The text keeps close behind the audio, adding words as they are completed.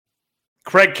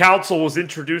Craig Counsell was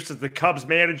introduced as the Cubs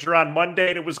manager on Monday,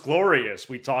 and it was glorious.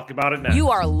 We talk about it now. You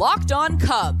are Locked On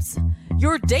Cubs,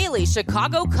 your daily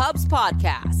Chicago Cubs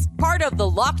podcast. Part of the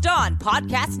Locked On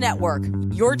Podcast Network,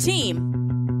 your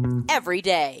team every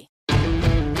day.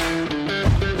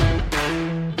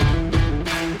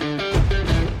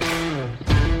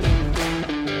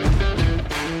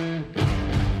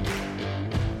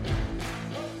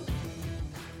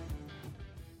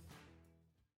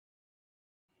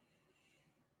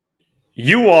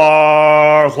 You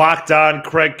are Locked On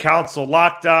Craig Counsell,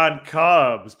 Locked On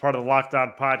Cubs, part of the Locked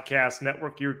On Podcast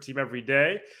Network, your team every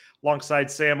day. Alongside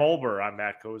Sam Olber, I'm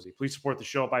Matt Cozy. Please support the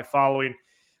show by following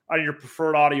on your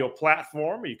preferred audio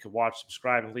platform. You can watch,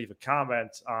 subscribe, and leave a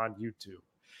comment on YouTube.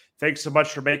 Thanks so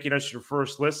much for making us your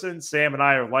first listen. Sam and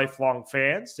I are lifelong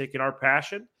fans, taking our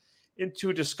passion into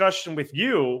a discussion with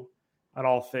you on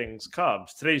all things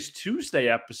Cubs. Today's Tuesday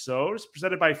episode is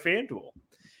presented by FanDuel.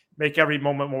 Make every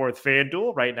moment more with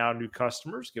FanDuel. Right now, new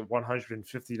customers get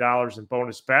 $150 in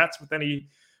bonus bets with any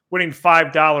winning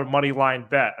 $5 money line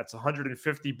bet. That's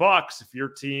 $150 if your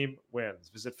team wins.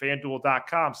 Visit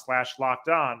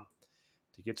FanDuel.com/lockedon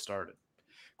to get started.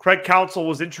 Craig Counsell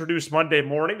was introduced Monday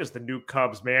morning as the new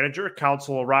Cubs manager.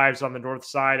 Counsell arrives on the north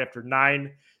side after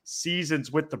 9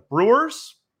 seasons with the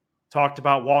Brewers. Talked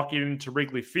about walking into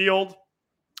Wrigley Field,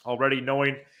 already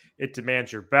knowing it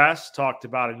demands your best. Talked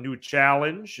about a new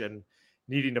challenge and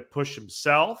needing to push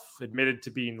himself. Admitted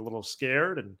to being a little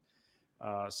scared and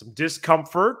some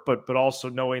discomfort, but also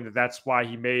knowing that that's why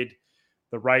he made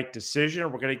the right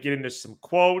decision. We're going to get into some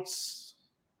quotes,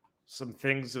 some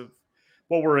things of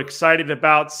what we're excited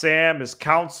about. Sam, is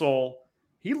Counsell.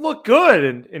 He looked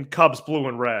good in Cubs blue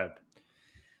and red.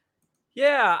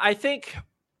 Yeah, I think,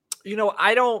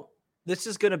 this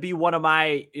is going to be one of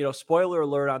my, spoiler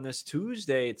alert on this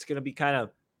Tuesday. It's going to be kind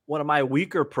of one of my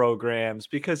weaker programs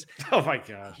because, oh my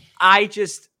gosh, I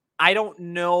don't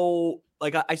know.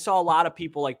 Like I saw a lot of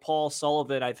people like Paul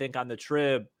Sullivan, I think on the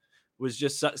Trib was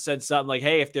just said something like,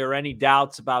 hey, if there are any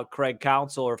doubts about Craig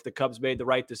Counsell or if the Cubs made the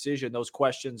right decision, those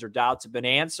questions or doubts have been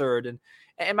answered.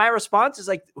 And my response is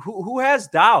like, who has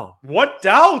doubt? What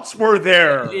doubts were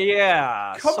there?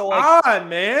 Yeah. Come on,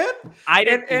 man. I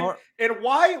didn't. And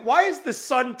why is the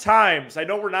Sun-Times, I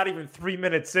know we're not even 3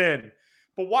 minutes in,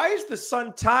 but why is the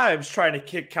Sun-Times trying to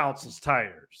kick Counsell's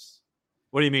tires?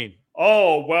 What do you mean?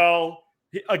 Oh, well,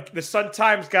 the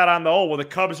Sun-Times got on the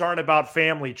Cubs aren't about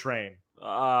family train.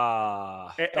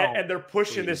 And they're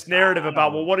pushing this narrative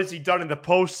about, what has he done in the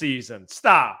postseason?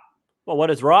 Stop. Well, what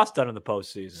has Ross done in the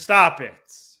postseason? Stop it.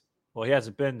 Well, he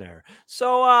hasn't been there.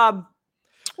 So, and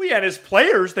his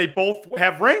players, they both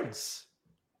have rings.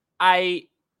 I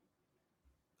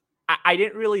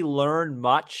didn't really learn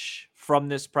much from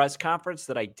this press conference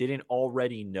that I didn't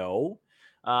already know.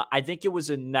 I think it was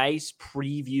a nice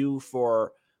preview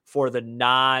for the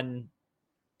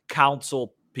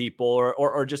non-Counsell people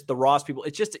or just the Ross people.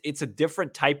 It's a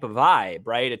different type of vibe,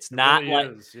 right? It's not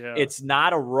It's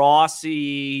not a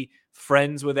Rossy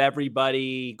friends with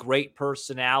everybody, great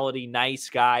personality, nice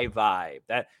guy vibe.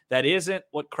 That isn't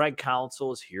what Craig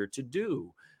Counsell is here to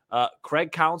do.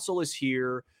 Craig Counsell is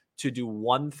here to do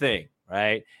one thing,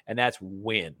 right? And that's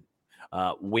win.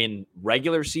 Win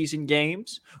regular season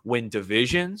games, win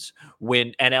divisions,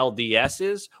 win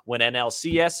NLDSs, win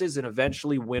NLCSs, and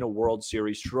eventually win a World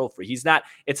Series trophy.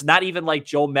 It's not even like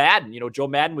Joe Madden. Joe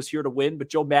Madden was here to win, but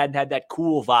Joe Madden had that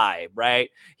cool vibe,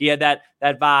 right? He had that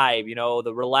vibe,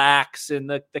 the relax and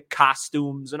the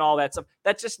costumes and all that stuff.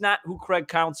 That's just not who Craig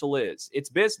Counsell is. It's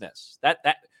business.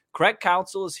 That Craig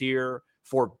Counsell is here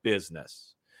for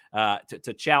business,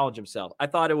 to challenge himself.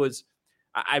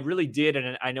 I really did,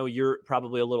 and I know you're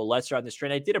probably a little lesser on this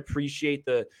train. I did appreciate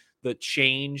the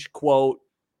change quote,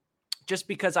 just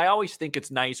because I always think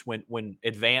it's nice when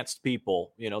advanced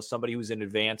people, somebody who's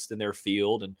advanced in their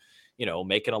field and,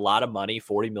 making a lot of money,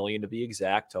 $40 million to be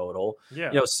exact total,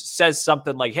 says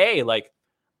something like, hey, like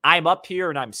I'm up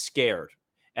here and I'm scared,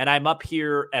 and I'm up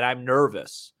here and I'm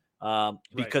nervous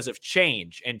because of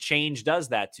change, and change does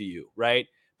that to you, right?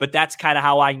 But that's kind of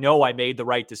how I know I made the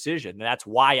right decision. And that's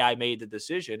why I made the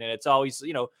decision. And it's always,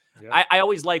 I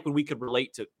always like when we could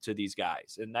relate to these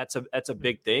guys. And that's a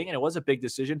big thing. And it was a big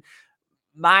decision.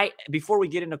 Before we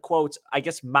get into quotes, I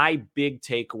guess my big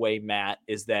takeaway, Matt,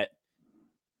 is that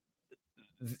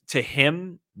to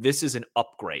him, this is an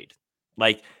upgrade.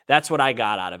 Like, that's what I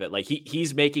got out of it. Like,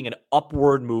 he's making an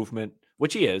upward movement,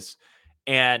 which he is.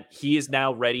 And he is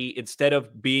now ready, instead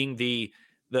of being the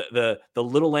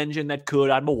little engine that could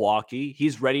on Milwaukee,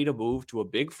 he's ready to move to a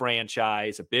big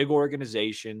franchise, a big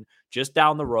organization just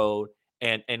down the road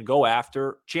and go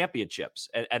after championships.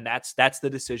 And that's the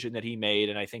decision that he made.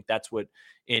 And I think that's what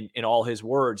in all his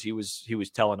words, he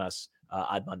was telling us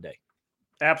on Monday.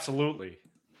 Absolutely.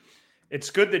 It's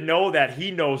good to know that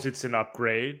he knows it's an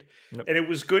upgrade. Yep. And it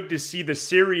was good to see the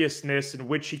seriousness in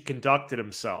which he conducted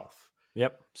himself.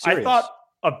 Yep. Serious. I thought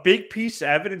a big piece of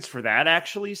evidence for that,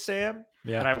 actually, Sam,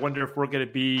 and I wonder if we're going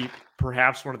to be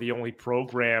perhaps one of the only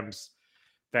programs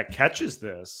that catches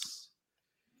this,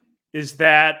 is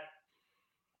that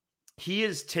he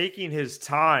is taking his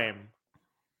time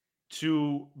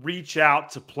to reach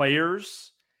out to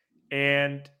players,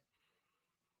 and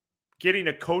getting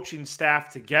a coaching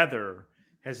staff together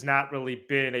has not really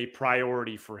been a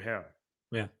priority for him.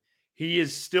 Yeah. He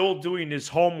is still doing his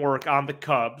homework on the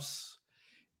Cubs.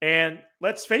 And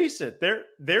let's face it,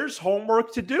 there's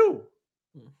homework to do.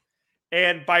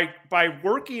 And by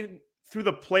working through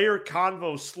the player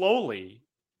convo slowly,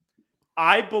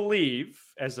 I believe,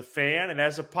 as a fan and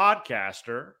as a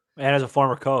podcaster, and as a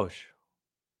former coach,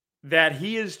 that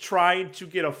he is trying to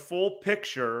get a full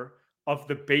picture of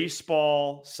the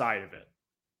baseball side of it.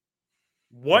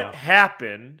 What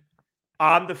happened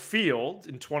on the field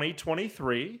in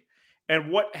 2023 and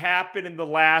what happened in the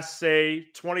last, say,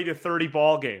 20 to 30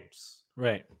 ball games.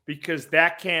 Right. Because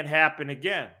that can't happen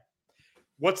again.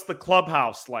 What's the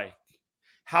clubhouse like?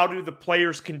 How do the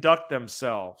players conduct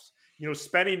themselves? You know,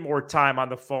 spending more time on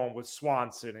the phone with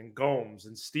Swanson and Gomes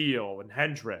and Steele and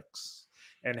Hendricks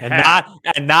and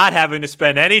not having to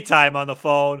spend any time on the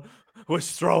phone with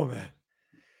Stroman.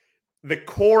 The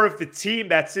core of the team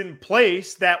that's in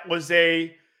place, that was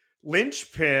a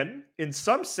linchpin in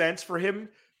some sense for him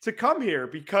to come here,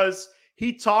 because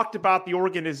he talked about the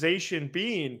organization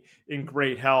being in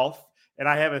great health. And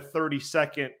I have a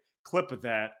 30-second clip of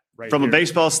that right From here. a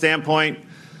baseball standpoint,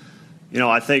 you know,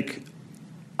 I think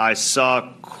I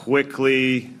saw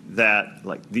quickly that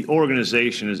like the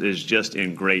organization is just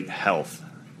in great health.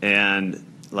 And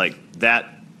like that,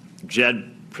 Jed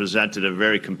presented a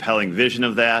very compelling vision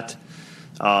of that.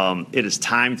 It is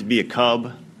time to be a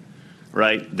Cub,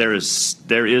 right? There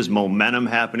is momentum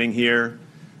happening here,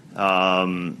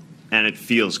 and it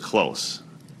feels close.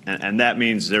 And that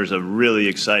means there's a really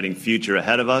exciting future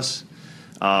ahead of us.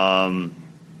 And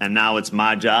now it's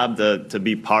my job to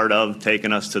be part of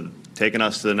taking us to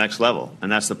the next level.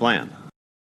 And that's the plan.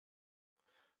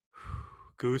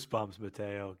 Goosebumps,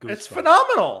 Mateo. Goosebumps. It's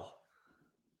phenomenal.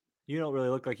 You don't really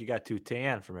look like you got too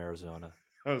tan from Arizona.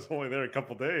 I was only there a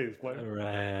couple days.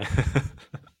 Right.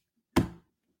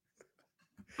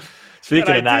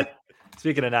 Speaking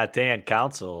of not tan,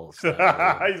 Counsell. He's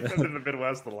been in the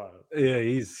Midwest a lot. Yeah,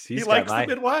 he likes the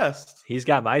Midwest. He's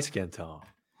got my skin tone.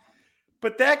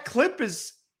 But that clip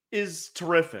is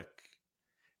terrific.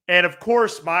 And of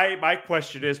course, my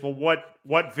question is, well,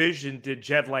 what vision did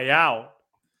Jed lay out?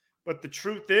 But the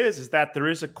truth is that there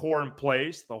is a core in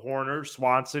place. The Horner,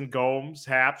 Swanson, Gomes,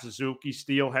 Happ, Suzuki,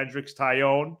 Steele, Hendricks,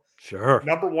 Tyone. Sure.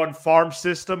 Number one farm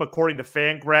system, according to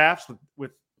Fangraphs,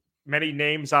 with many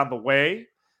names on the way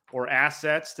or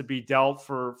assets to be dealt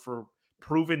for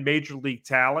proven major league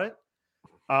talent.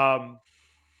 But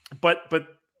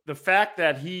the fact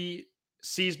that he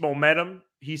sees momentum,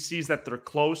 he sees that they're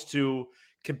close to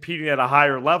competing at a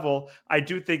higher level, I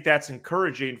do think that's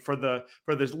encouraging for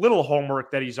this little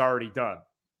homework that he's already done.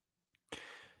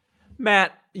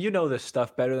 Matt, you know this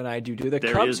stuff better than I do. Do the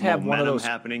there Cubs is have one of those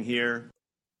happening here?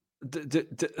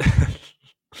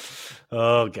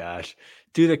 Oh gosh.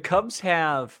 Do the Cubs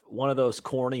have one of those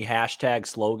corny hashtag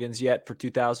slogans yet for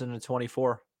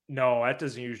 2024? No, that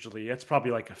doesn't usually. That's probably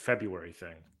like a February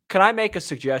thing. Can I make a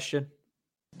suggestion?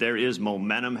 There is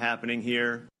momentum happening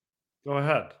here. Go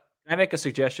ahead. Can I make a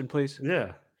suggestion, please?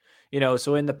 Yeah. You know,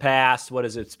 so in the past, what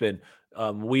has it been?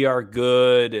 We are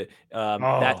good.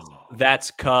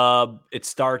 That's Cub. It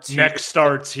starts here. Next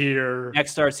starts here.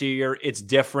 Next starts here. It's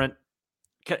different.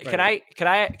 Can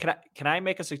I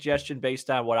make a suggestion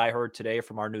based on what I heard today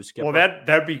from our new skipper? Well,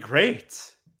 that'd be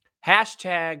great.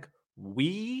 Hashtag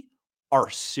we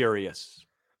are serious.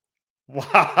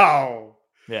 Wow.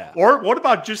 Yeah. Or what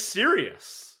about just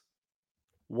serious?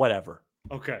 Whatever.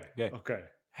 Okay.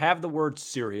 Have the word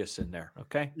serious in there,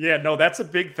 okay? Yeah, no, that's a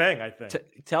big thing, I think.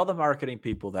 Tell the marketing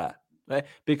people that. Right?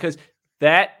 Because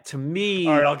that, to me...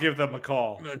 All right, I'll give them a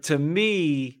call. To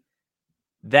me,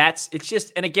 it's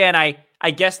just... And again,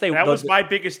 I guess they... That was my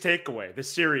biggest takeaway, the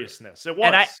seriousness. It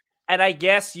was. And I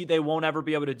guess they won't ever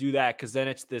be able to do that because then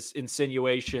it's this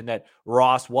insinuation that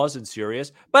Ross wasn't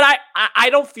serious. But I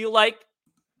don't feel like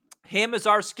him as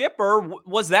our skipper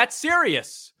was that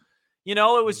serious. You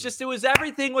know,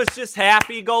 everything was just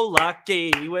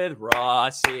happy-go-lucky with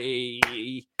Rossi.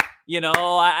 You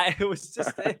know, it was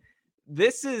just,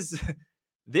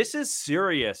 this is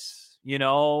serious,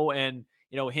 and,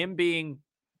 him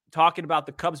talking about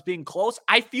the Cubs being close.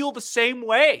 I feel the same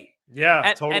way.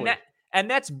 Yeah, totally. And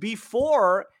that's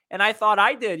before, and I thought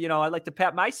I did, I'd like to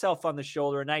pat myself on the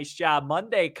shoulder. Nice job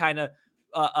Monday, kind of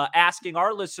asking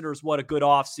our listeners what a good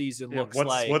offseason looks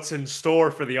like. What's in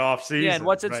store for the offseason. Yeah, and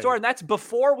what's in store. And that's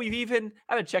before I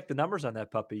haven't checked the numbers on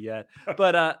that puppy yet.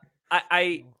 But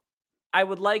I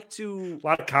would like to. A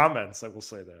lot of comments, I will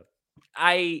say that.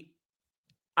 I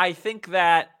think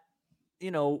that,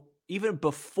 even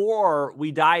before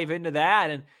we dive into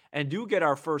that and do get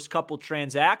our first couple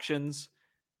transactions,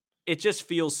 it just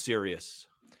feels serious.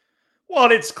 Well,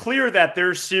 and it's clear that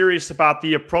they're serious about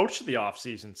the approach to the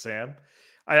offseason, Sam.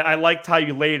 I liked how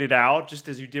you laid it out, just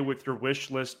as you did with your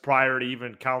wish list prior to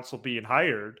even Counsell being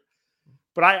hired.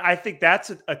 But I think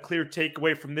that's a clear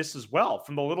takeaway from this as well.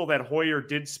 From the little that Hoyer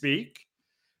did speak,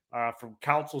 from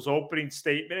Counsell's opening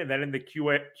statement, and then in the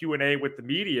Q&A with the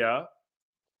media,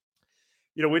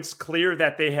 it's clear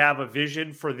that they have a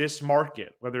vision for this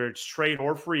market, whether it's trade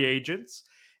or free agents.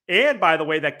 And by the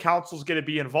way, that Counsell's going to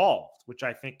be involved, which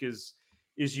I think is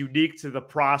unique to the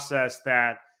process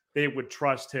that they would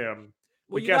trust him.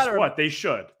 Well, guess what? They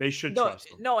should trust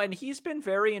him. No, and he's been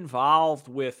very involved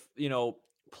with,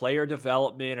 player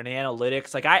development and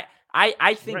analytics. Like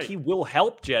I think he will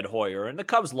help Jed Hoyer, and the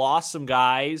Cubs lost some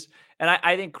guys. And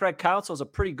I think Craig Counsell has a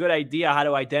pretty good idea how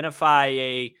to identify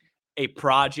a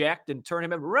project and turn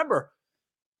him in. Remember,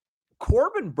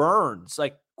 Corbin Burns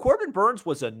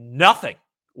was a nothing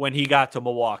when he got to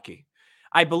Milwaukee.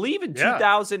 I believe in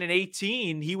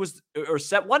 2018, he was, or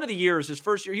set one of the years, his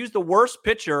first year, he was the worst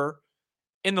pitcher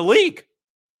in the league.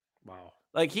 Wow.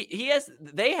 Like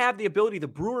they have the ability, the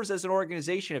Brewers as an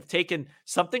organization have taken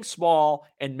something small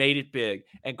and made it big.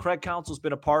 And Craig Counsell's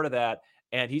been a part of that.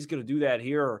 And he's going to do that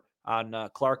here on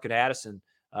Clark and Addison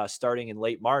starting in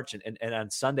late March. And on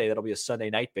Sunday, that'll be a Sunday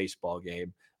night baseball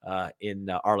game in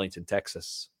Arlington,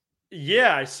 Texas.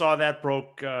 Yeah, I saw that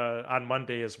broke on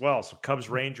Monday as well. So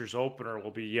Cubs-Rangers opener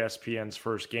will be ESPN's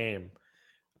first game.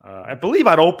 I believe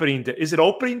on opening day. Is it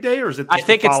opening day or is it? I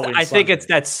think it's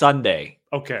that Sunday.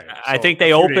 Okay, I think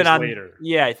they open on later.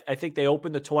 Yeah, I think they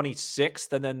open the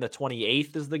 26th and then the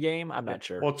 28th is the game. I'm not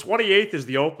sure. Well, 28th is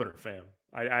the opener, fam.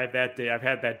 I have that day. I've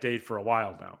had that date for a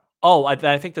while now. Oh, I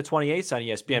think the 28th is on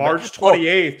ESPN. March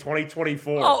 28th,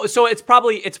 2024. Oh, so it's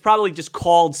probably just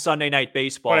called Sunday Night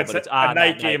Baseball, but it's on a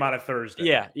night game on a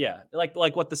Thursday. Yeah, like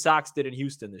what the Sox did in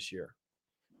Houston this year.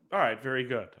 All right, very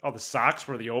good. Oh, the Sox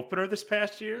were the opener this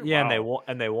past year? Yeah, wow.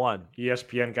 and they won.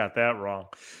 ESPN got that wrong.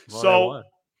 Well, so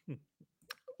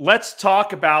let's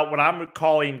talk about what I'm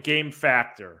calling game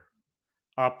factor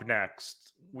up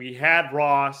next. We had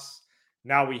Ross.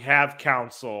 Now we have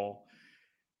Counsell.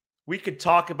 We could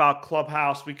talk about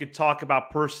clubhouse. We could talk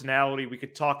about personality. We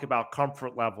could talk about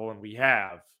comfort level, and we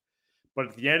have. But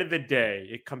at the end of the day,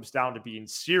 it comes down to being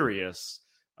serious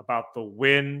about the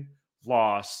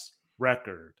win-loss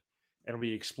record. And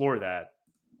we explore that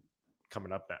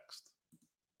coming up next.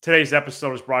 Today's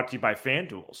episode is brought to you by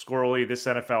FanDuel. Score early this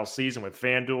NFL season with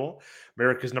FanDuel,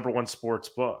 America's #1 sports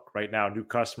book. Right now, new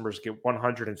customers get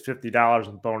 $150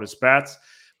 in bonus bets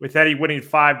with any winning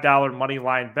 $5 money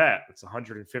line bet. It's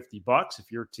 $150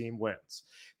 if your team wins.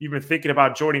 You've been thinking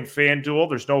about joining FanDuel.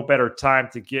 There's no better time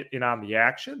to get in on the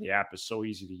action. The app is so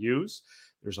easy to use.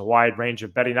 There's a wide range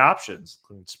of betting options,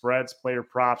 including spreads, player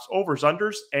props, overs,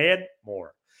 unders, and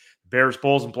more. Bears,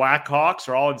 Bulls, and Blackhawks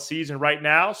are all in season right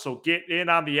now, so get in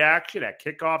on the action at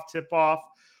kickoff, tip-off,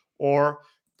 or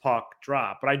puck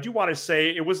drop. But I do want to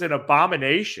say it was an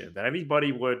abomination that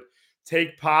anybody would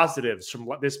take positives from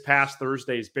this past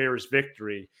Thursday's Bears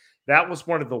victory. That was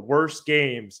one of the worst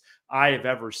games I have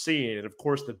ever seen. And, of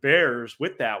course, the Bears,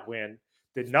 with that win,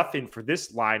 did nothing for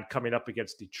this line coming up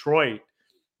against Detroit,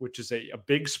 which is a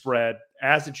big spread,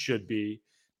 as it should be.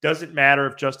 Doesn't matter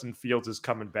if Justin Fields is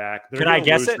coming back. Can I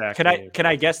guess it? Can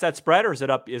I guess that spread, or is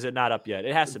it up? Is it not up yet?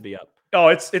 It has to be up. Oh,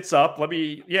 it's up.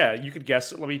 You could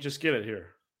guess it. Let me just get it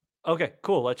here. Okay,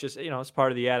 cool. Let's just, it's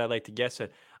part of the ad. I'd like to guess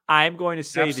it. I'm going to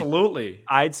say absolutely.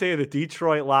 I'd say the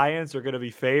Detroit Lions are going to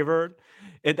be favored.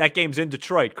 That game's in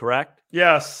Detroit, correct?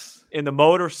 Yes. In the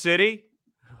Motor City,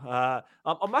 a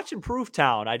much improved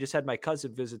town. I just had my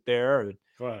cousin visit there.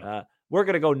 Go ahead. We're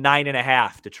going to go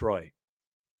 9.5 Detroit.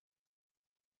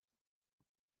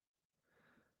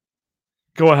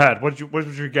 Go ahead. What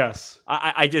was your guess?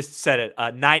 I just said it.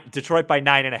 Detroit by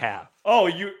 9.5. Oh,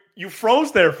 you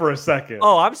froze there for a second.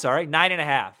 Oh, I'm sorry.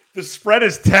 9.5. The spread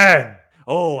is 10.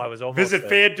 Oh, I was almost Visit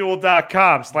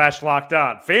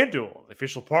FanDuel.com/LockedOn. FanDuel,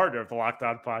 official partner of the Locked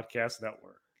On Podcast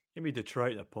Network. Give me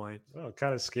Detroit a point. Oh,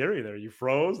 kind of scary there. You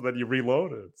froze, then you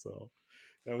reloaded. So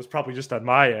That was probably just on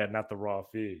my end, not the raw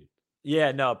feed.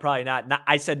 Yeah, no, probably not.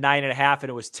 I said 9.5, and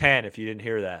it was 10. If you didn't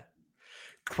hear that.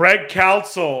 Craig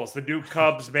Counsell is the new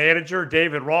Cubs manager.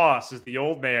 David Ross is the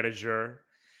old manager.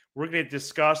 We're going to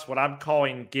discuss what I'm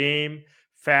calling game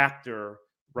factor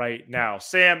right now.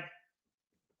 Sam,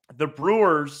 the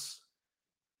Brewers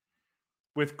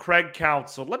with Craig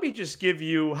Counsell, let me just give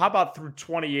you, how about through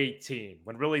 2018,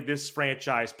 when really this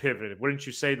franchise pivoted? Wouldn't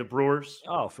you say the Brewers?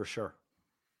 Oh, for sure.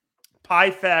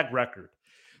 PIFAG record.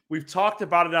 We've talked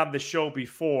about it on the show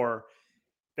before.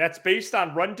 That's based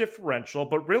on run differential,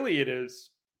 but really it is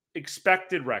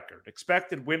expected record,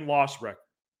 expected win-loss record.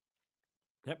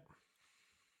 Yep.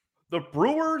 The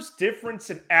Brewers' difference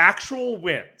in actual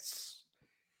wins,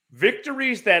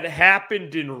 victories that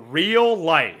happened in real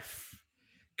life,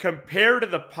 compared to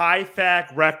the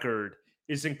PIFAG record,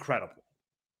 is incredible.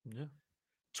 Yeah.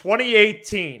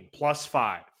 2018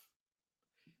 +5.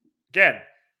 Again,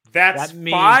 that's that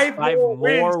means five more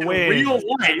wins in real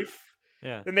life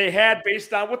than they had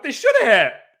based on what they should have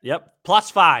had. Yep.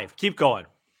 +5. Keep going.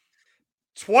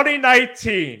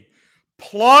 2019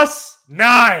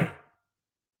 +9.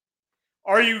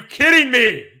 Are you kidding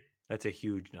me? That's a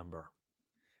huge number.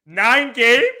 9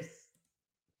 games?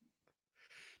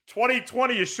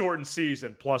 2020 is shortened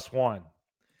season +1.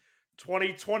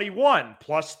 2021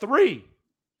 +3.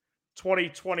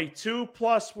 2022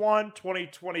 +1.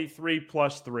 2023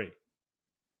 +3.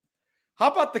 How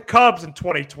about the Cubs in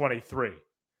 2023?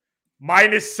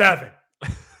 -7.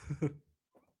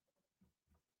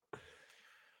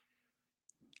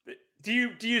 Do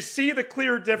you see the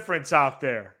clear difference out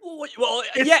there? Well,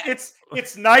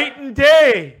 it's night and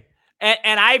day.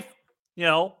 And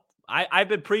I've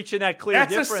been preaching that clear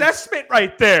difference. That's assessment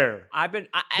right there.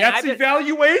 That's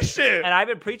evaluation. And I've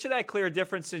been preaching that clear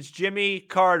difference since Jimmy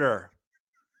Carter.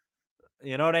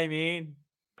 You know what I mean?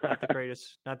 Not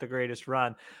the greatest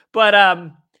run. But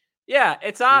yeah,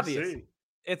 it's obvious.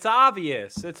 It's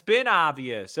obvious. It's been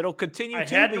obvious. It'll continue to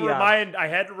be obvious. I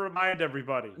had to remind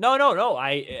everybody. No.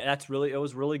 It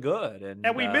was really good.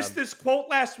 And we missed this quote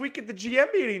last week at the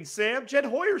GM meeting, Sam. Jed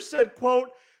Hoyer said,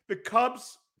 quote, the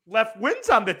Cubs left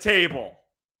wins on the table.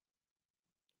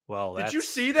 Well, did you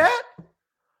see that?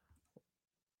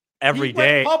 Every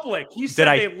day. Public. He said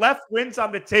they left wins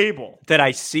on the table. Did I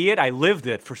see it? I lived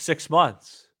it for 6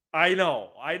 months. I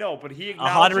know, but he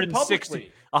acknowledged it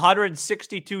publicly.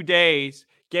 162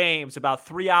 games, about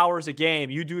 3 hours a game.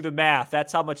 You do the math.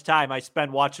 That's how much time I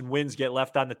spent watching wins get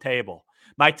left on the table.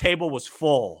 My table was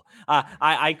full.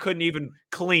 I couldn't even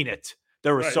clean it.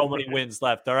 There were so many wins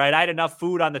left. All right, I had enough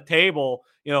food on the table,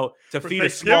 to feed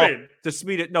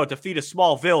a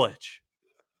small village.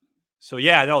 So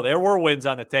yeah, no, there were wins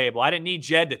on the table. I didn't need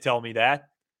Jed to tell me that.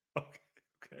 Okay,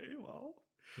 well,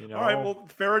 all right, well,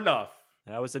 fair enough.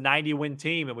 That was a 90-win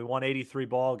team, and we won 83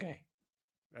 ball game.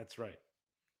 That's right.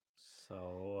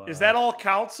 So is that all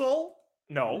Counsell?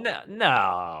 No.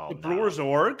 The Brewers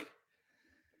org.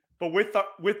 But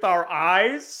with our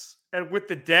eyes and with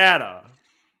the data,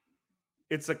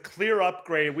 it's a clear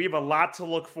upgrade. We have a lot to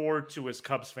look forward to as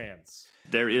Cubs fans.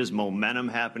 There is momentum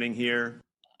happening here.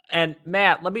 And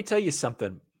Matt, let me tell you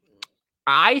something.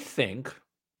 I think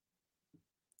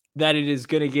that it is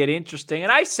going to get interesting.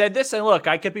 And I said this, and look,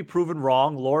 I could be proven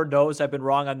wrong. Lord knows I've been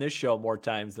wrong on this show more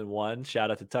times than one. Shout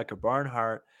out to Tucker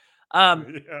Barnhart.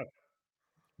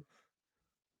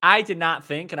 I did not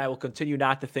think, and I will continue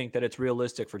not to think, that it's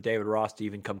realistic for David Ross to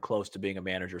even come close to being a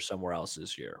manager somewhere else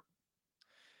this year.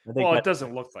 It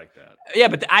doesn't look like that. Yeah,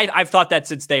 but I've thought that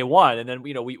since day one. And then,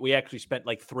 we actually spent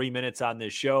like 3 minutes on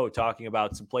this show talking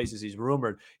about some places he's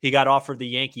rumored. He got offered the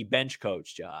Yankee bench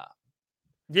coach job.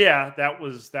 Yeah, that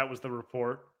was the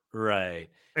report. Right.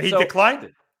 And he declined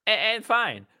it. And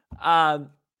fine.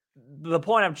 The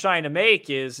point I'm trying to make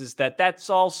is that that's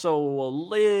also a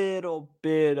little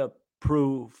bit of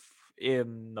proof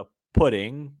in the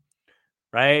pudding,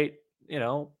 right?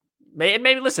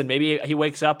 Maybe he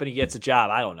wakes up and he gets a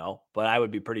job. I don't know, but I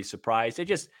would be pretty surprised.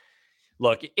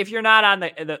 Look, if you're not on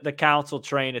the Counsell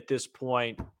train at this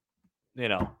point,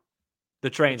 the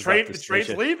train's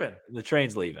leaving. The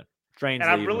train's leaving.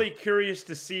 I'm really curious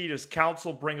to see, does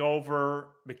Counsell bring over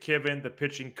McKibben, the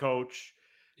pitching coach,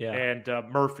 and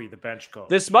Murphy, the bench coach?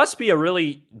 This must be a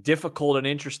really difficult and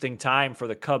interesting time for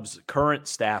the Cubs' current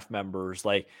staff members.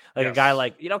 Like a guy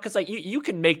because you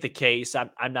can make the case.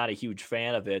 I'm not a huge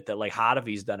fan of it, that like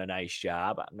Hodavy's done a nice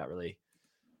job. I'm not really,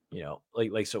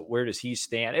 so where does he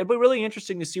stand? It'll be really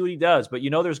interesting to see what he does. But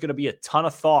there's going to be a ton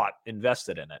of thought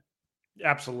invested in it.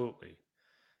 Absolutely.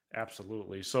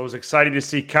 So it was exciting to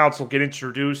see Counsell get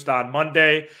introduced on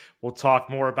Monday. We'll talk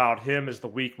more about him as the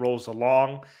week rolls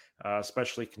along.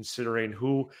 especially considering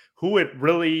who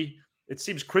it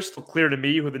seems crystal clear to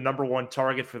me who the number one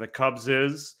target for the Cubs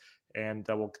is. And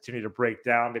we'll continue to break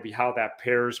down maybe how that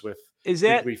pairs with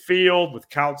Wrigley Field, with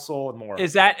Counsell, and more.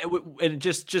 Is that, and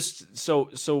just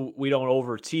so we don't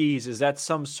over tease, is that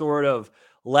some sort of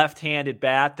left-handed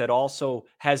bat that also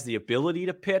has the ability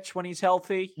to pitch when he's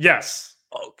healthy? Yes.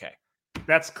 Okay.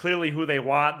 That's clearly who they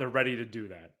want. They're ready to do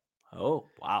that. Oh,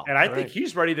 wow. And I think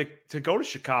he's ready to go to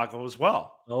Chicago as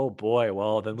well. Oh, boy.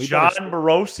 Well, then John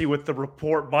Morosi with the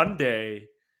report Monday.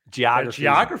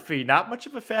 Geography, not much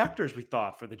of a factor as we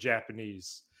thought for the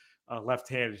Japanese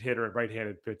left-handed hitter and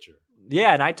right-handed pitcher.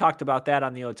 Yeah, and I talked about that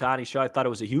on the Ohtani show. I thought it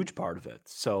was a huge part of it.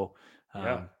 So,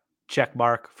 check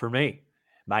mark for me.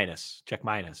 Check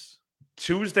minus.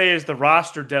 Tuesday is the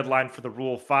roster deadline for the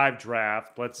Rule 5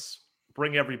 draft. Let's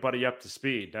bring everybody up to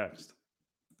speed next.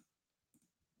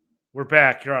 We're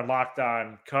back here on Locked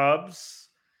On Cubs.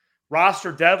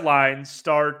 Roster deadlines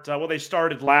start, they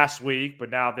started last week, but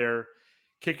now they're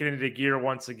kicking into gear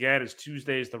once again as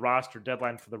Tuesday is the roster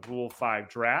deadline for the Rule 5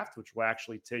 draft, which will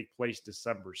actually take place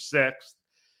December 6th.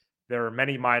 There are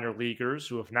many minor leaguers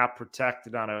who have not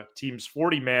protected on a team's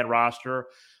 40-man roster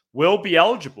will be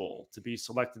eligible to be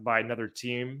selected by another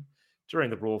team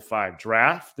during the Rule 5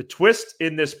 draft. The twist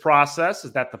in this process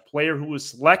is that the player who was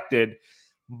selected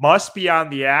must be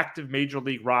on the active major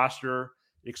league roster,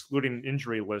 excluding an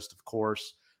injury list, of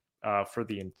course, for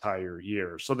the entire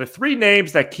year. So the three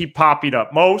names that keep popping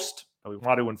up most that we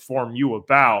want to inform you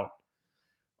about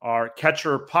are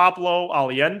catcher Pablo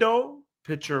Aliendo,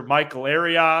 pitcher Michael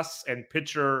Arias, and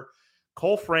pitcher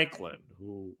Cole Franklin,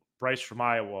 who Bryce from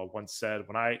Iowa once said,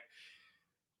 when I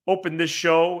opened this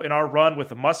show in our run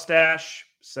with a mustache,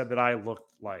 said that I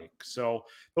looked like. So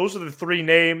those are the three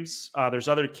names. There's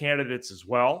other candidates as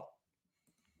well.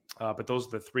 But those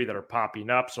are the three that are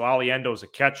popping up. So Aliendo is a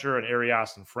catcher, and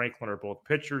Arias and Franklin are both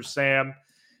pitchers, Sam.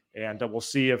 And we'll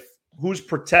see if who's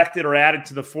protected or added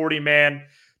to the 40-man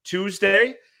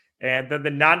Tuesday. And then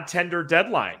the non-tender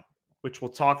deadline, which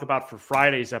we'll talk about for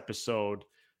Friday's episode,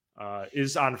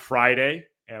 is on Friday.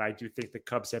 And I do think the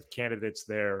Cubs have candidates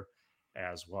there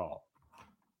as well.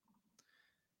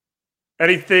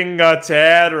 Anything to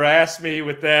add or ask me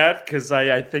with that? Because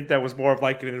I think that was more of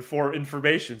like an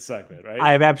information segment, right?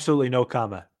 I have absolutely no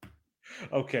comment.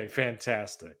 Okay,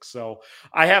 fantastic. So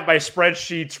I have my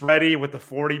spreadsheets ready with the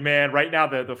 40-man. Right now,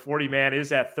 the 40-man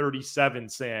is at 37,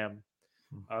 Sam.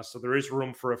 So there is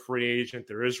room for a free agent.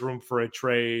 There is room for a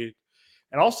trade.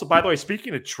 And also, by the way,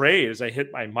 speaking of trade, as I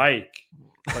hit my mic,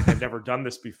 like I've never done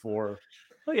this before.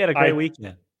 Well, you had a great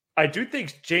weekend. I do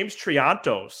think James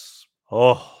Triantos,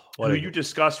 who you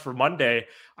discussed for Monday,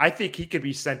 I think he could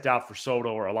be sent out for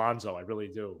Soto or Alonso. I really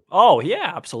do. Oh,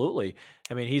 yeah, absolutely.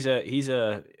 I mean, he's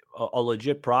a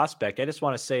legit prospect. I just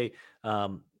want to say,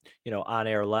 on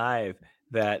air live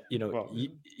that,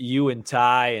 you and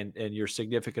Ty and your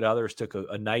significant others took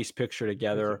a nice picture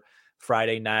together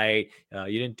Friday night.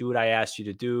 You didn't do what I asked you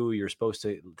to do. You're supposed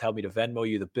to tell me to Venmo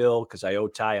you the bill because I owe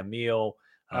Ty a meal.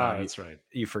 That's right.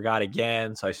 You forgot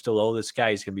again, so I still owe this guy.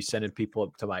 He's going to be sending people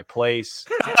up to my place.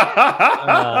 He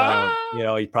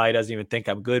probably doesn't even think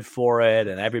I'm good for it.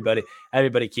 And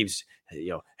everybody keeps,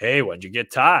 hey, when'd you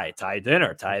get Ty? Ty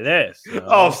dinner, Ty this.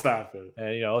 Oh, stop it.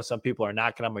 And, some people are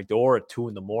knocking on my door at 2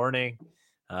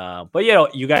 a.m. But,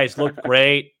 you guys look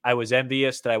great. I was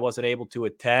envious that I wasn't able to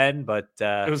attend, but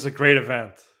it was a great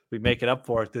event. We're making up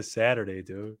for it this Saturday,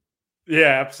 dude.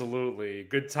 Yeah, absolutely.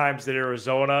 Good times in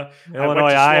Arizona.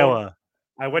 Illinois, Iowa.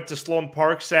 I went to Sloan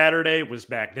Park Saturday. It was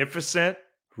magnificent.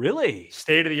 Really?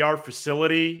 State-of-the-art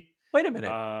facility. Wait a minute.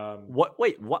 What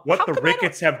the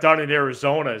Ricketts have done in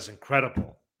Arizona is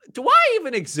incredible. Do I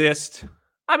even exist?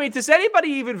 I mean, does anybody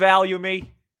even value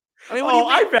me? I mean,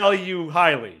 I value you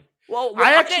highly. Well,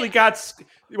 I actually got.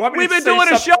 We've been doing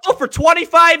a show for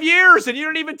 25 years, and you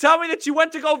didn't even tell me that you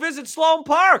went to go visit Sloan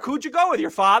Park. Who'd you go with?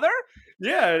 Your father?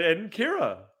 Yeah, and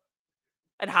Kira.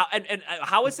 And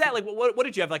how is that? Like, what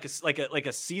did you have? Like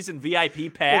a season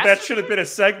VIP pass? Well, that should have been a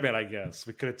segment, I guess.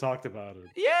 We could have talked about it.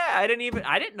 Yeah, I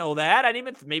didn't know that. I didn't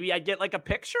even. Maybe I'd get like a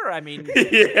picture. I mean,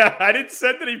 yeah, I didn't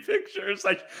send any pictures.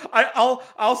 Like,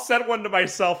 I'll send one to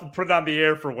myself and put it on the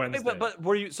air for Wednesday. But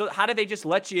were you? So how did they just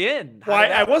let you in? Well,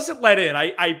 I wasn't let in.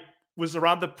 I was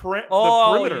around the perimeter.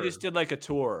 Oh, you just did like a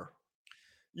tour.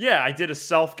 Yeah, I did a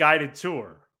self-guided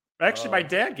tour. Actually, my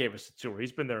dad gave us a tour.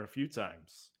 He's been there a few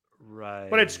times.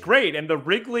 Right. But it's great. And the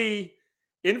Wrigley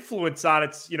influence on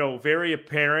it's, very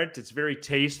apparent. It's very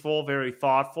tasteful, very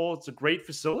thoughtful. It's a great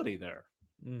facility there.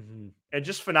 Mm-hmm. And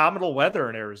just phenomenal weather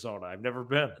in Arizona. I've never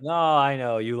been. No, I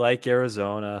know. You like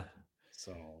Arizona.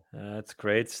 So that's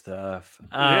great stuff.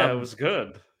 Yeah, it was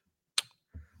good.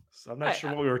 I'm not sure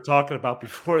what we were talking about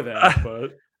before that,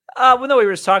 but well, no, we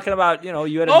were just talking about,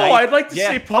 you had a night. I'd like to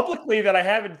say publicly that I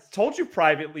haven't told you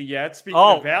privately yet. Speaking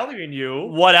of valuing you.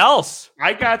 What else?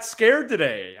 I got scared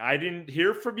today. I didn't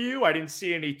hear from you. I didn't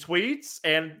see any tweets.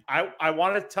 And I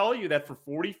want to tell you that for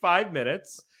 45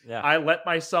 minutes, I let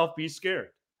myself be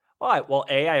scared. All right. Well,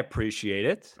 I appreciate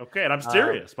it. Okay. And I'm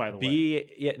serious, by the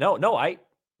way.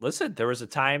 Listen, there was a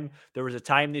time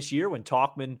this year when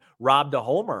Talkman robbed a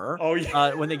homer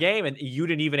when the game, and you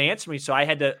didn't even answer me. So I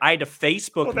had to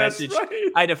Facebook message.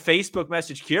 Right. I had to Facebook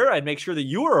message Kira and make sure that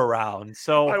you were around.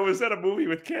 So I was at a movie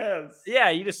with Kaz. Yeah,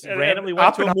 you just randomly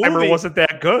went to a movie. Wasn't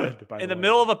that good in the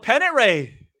middle of a pennant race.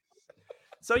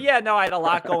 So I had a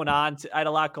lot going on. I had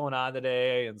a lot going on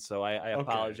today, and so I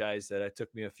apologize that it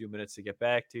took me a few minutes to get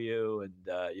back to you, and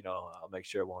I'll make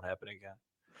sure it won't happen again.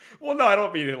 Well, no, I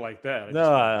don't mean it like that.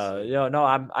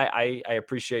 I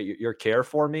appreciate your care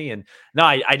for me, and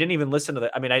I didn't even listen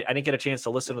to I didn't get a chance to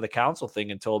listen to the Counsell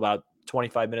thing until about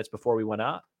 25 minutes before we went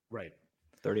on. Right,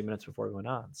 30 minutes before we went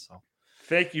on. So,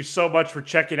 thank you so much for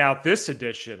checking out this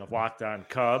edition of Locked On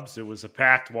Cubs. It was a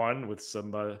packed one with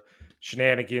some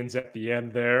shenanigans at the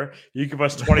end there. You give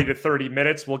us 20 to 30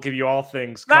 minutes. We'll give you all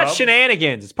things Cubs. Not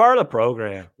shenanigans. It's part of the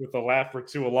program. With a laugh or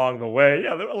two along the way.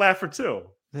 Yeah, a laugh or two.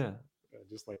 Yeah.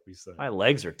 Just like we said. My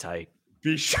legs are tight.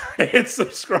 Be sure to hit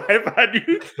subscribe on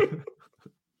YouTube.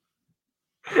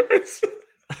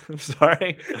 I'm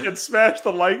sorry. And smash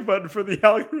the like button for the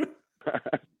algorithm.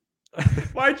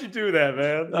 Why'd you do that,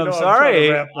 man? I'm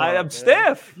sorry. I'm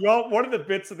stiff. One of the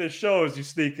bits of this show is you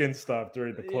sneak in stuff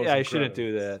during the closing I shouldn't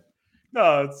do that.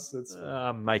 No, it's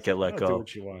I might get let go. Do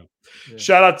what you want. Yeah.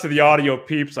 Shout out to the audio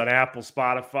peeps on Apple,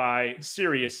 Spotify,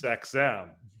 Sirius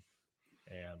XM,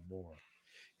 and more.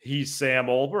 He's Sam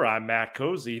Olber. I'm Matt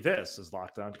Cozy. This is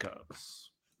Locked On Cubs.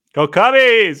 Go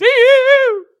Cubbies!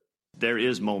 There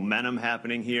is momentum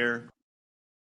happening here.